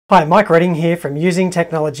Hi, Mike Redding here from Using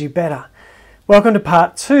Technology Better. Welcome to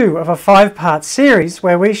part 2 of a 5-part series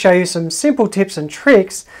where we show you some simple tips and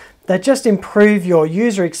tricks that just improve your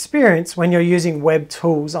user experience when you're using web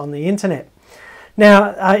tools on the internet.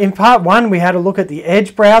 Now, in part 1 we had a look at the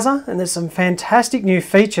Edge browser, and there's some fantastic new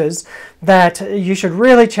features that you should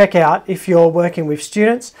really check out if you're working with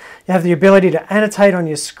students. You have the ability to annotate on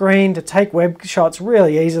your screen, to take web shots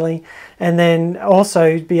really easily, and then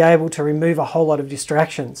also be able to remove a whole lot of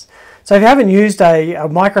distractions. So if you haven't used a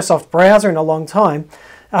Microsoft browser in a long time,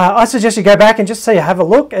 I suggest you go back and just have a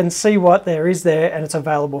look and see what there is there and it's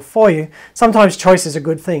available for you. Sometimes choice is a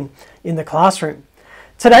good thing in the classroom.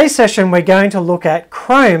 Today's session we're going to look at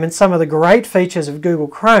Chrome and some of the great features of Google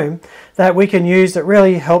Chrome that we can use that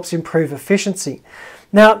really helps improve efficiency.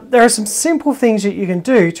 Now, there are some simple things that you can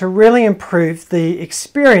do to really improve the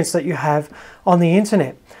experience that you have on the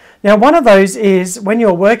internet. Now, one of those is when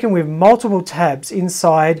you're working with multiple tabs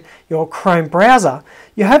inside your Chrome browser,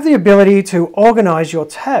 you have the ability to organize your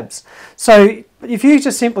tabs. So if you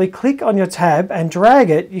just simply click on your tab and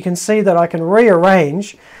drag it, you can see that I can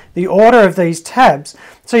rearrange the order of these tabs.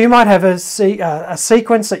 So you might have a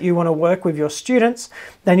sequence that you want to work with your students,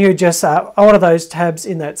 then you just order those tabs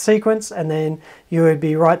in that sequence, and then you would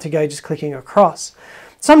be right to go just clicking across.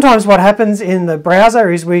 Sometimes what happens in the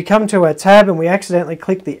browser is we come to a tab and we accidentally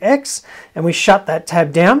click the X and we shut that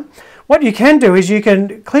tab down. What you can do is you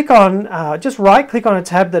can click on, just right click on a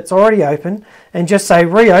tab that's already open and just say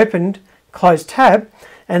reopened, close tab,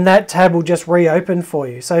 and that tab will just reopen for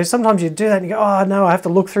you. So sometimes you do that and you go, oh no, I have to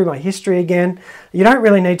look through my history again. You don't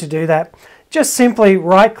really need to do that. Just simply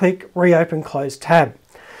right click, reopen, close tab.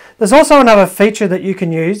 There's also another feature that you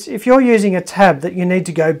can use if you're using a tab that you need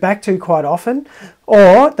to go back to quite often,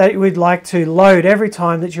 or that you would like to load every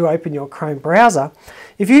time that you open your Chrome browser.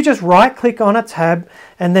 If you just right click on a tab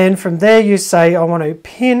and then from there you say I want to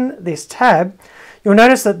pin this tab, you'll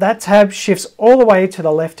notice that that tab shifts all the way to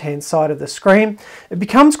the left hand side of the screen. It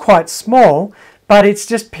becomes quite small, but it's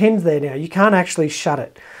just pinned there now. You can't actually shut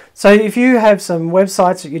it. So if you have some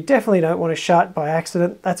websites that you definitely don't want to shut by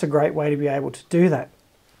accident, that's a great way to be able to do that.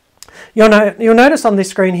 You'll notice on this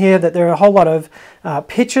screen here that there are a whole lot of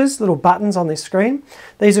pictures, little buttons on this screen.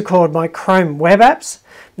 These are called my Chrome web apps.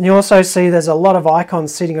 And you also see there's a lot of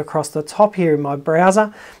icons sitting across the top here in my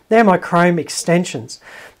browser. They're my Chrome extensions.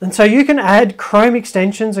 And so you can add Chrome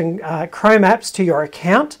extensions and Chrome apps to your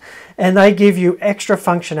account, and they give you extra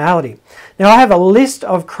functionality. Now I have a list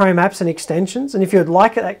of Chrome apps and extensions, and if you'd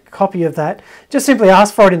like a copy of that, just simply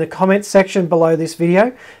ask for it in the comments section below this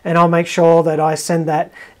video and I'll make sure that I send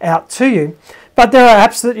that out to you. But there are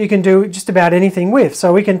apps that you can do just about anything with.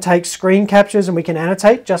 So we can take screen captures and we can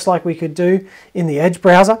annotate just like we could do in the Edge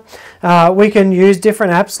browser. We can use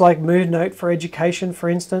different apps like MoodNote for education, for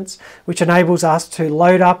instance, which enables us to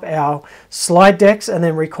load up our slide decks and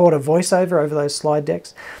then record a voiceover over those slide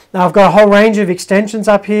decks. Now I've got a whole range of extensions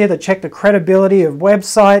up here that check the credibility of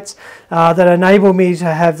websites, that enable me to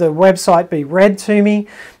have the website be read to me.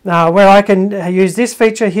 Where I can use this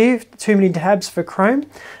feature here, too many tabs for Chrome,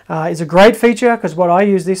 is a great feature because what I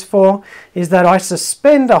use this for is that I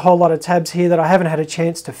suspend a whole lot of tabs here that I haven't had a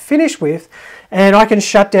chance to finish with, and I can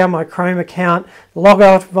shut down my Chrome account, log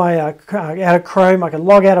out of Chrome, I can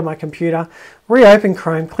log out of my computer, reopen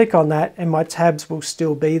Chrome, click on that, and my tabs will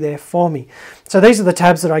still be there for me. So these are the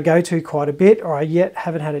tabs that I go to quite a bit, or I yet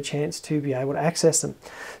haven't had a chance to be able to access them.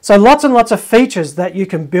 So lots and lots of features that you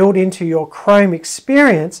can build into your Chrome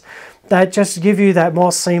experience that just give you that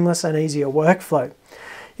more seamless and easier workflow.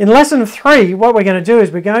 In lesson 3, what we're going to do is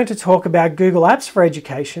we're going to talk about Google Apps for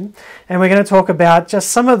Education, and we're going to talk about just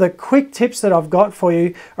some of the quick tips that I've got for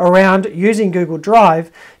you around using Google Drive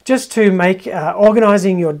just to make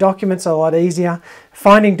organizing your documents a lot easier,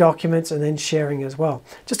 finding documents and then sharing as well.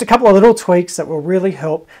 Just a couple of little tweaks that will really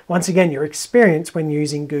help, once again, your experience when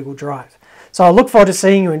using Google Drive. So I look forward to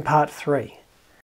seeing you in part 3.